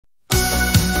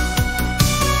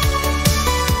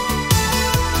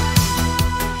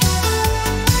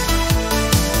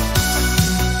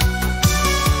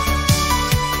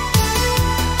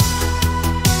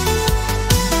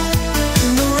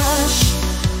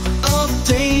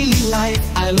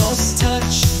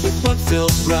what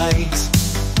felt right.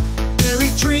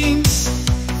 Buried dreams,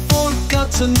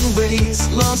 forgotten ways,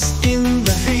 lost in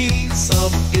the haze of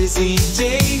busy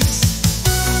days.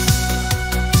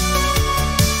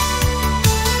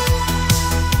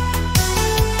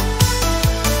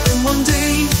 And one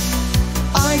day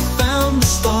I found the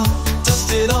spark,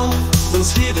 dusted off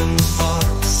those hidden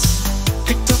parts,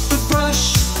 picked up the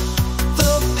brush,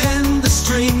 the pen, the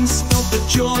strings, felt the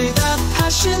joy that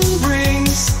passion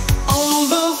brings. All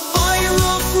the fire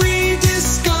of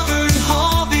rediscovered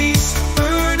hobbies,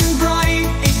 burning bright,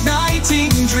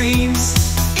 igniting dreams.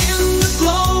 In the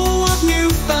glow of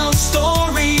newfound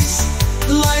stories,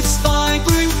 life's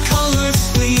vibrant colors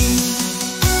gleam.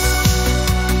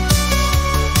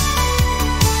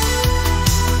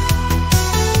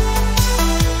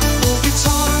 Old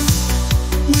guitar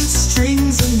with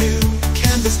strings anew,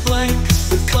 canvas blank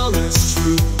with colors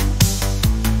true.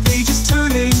 Pages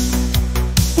turning,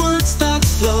 words that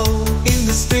flow in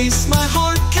the space my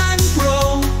heart can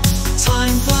grow.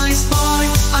 Time flies by,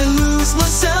 I lose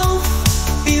myself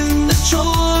in the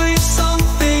joy of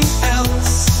something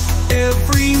else.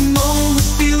 Every moment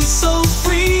feels so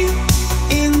free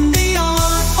in the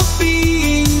art of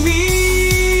being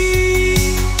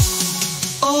me.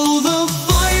 Oh, the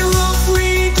fire of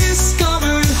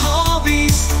rediscovered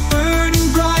hobbies,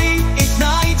 burning bright,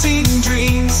 igniting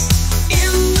dreams.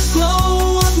 In the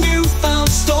glow of newfound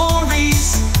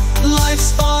stories,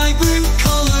 life's vibrant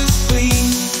colors gleam.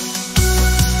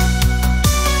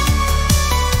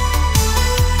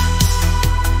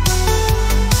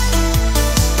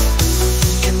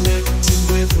 Connected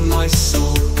with my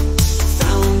soul,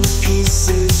 found the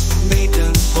pieces, made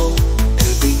them whole.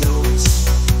 Every note,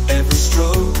 every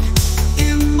stroke,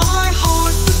 in my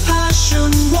heart the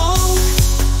passion woke.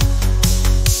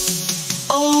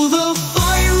 Oh, the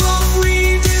fire of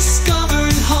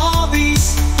rediscovered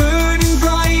hobbies, burning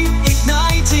bright,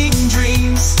 igniting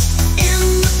dreams. In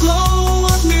the glow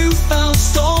of newfound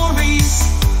stories,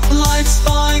 life's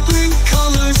vibrant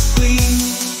colors gleam.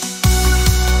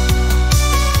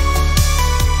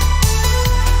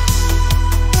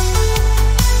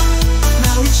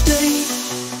 Now each day,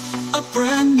 a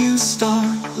brand new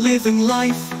start, living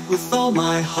life with all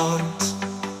my heart.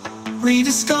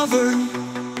 Rediscovered,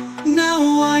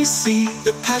 now I see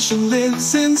the passion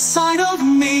lives inside of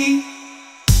me.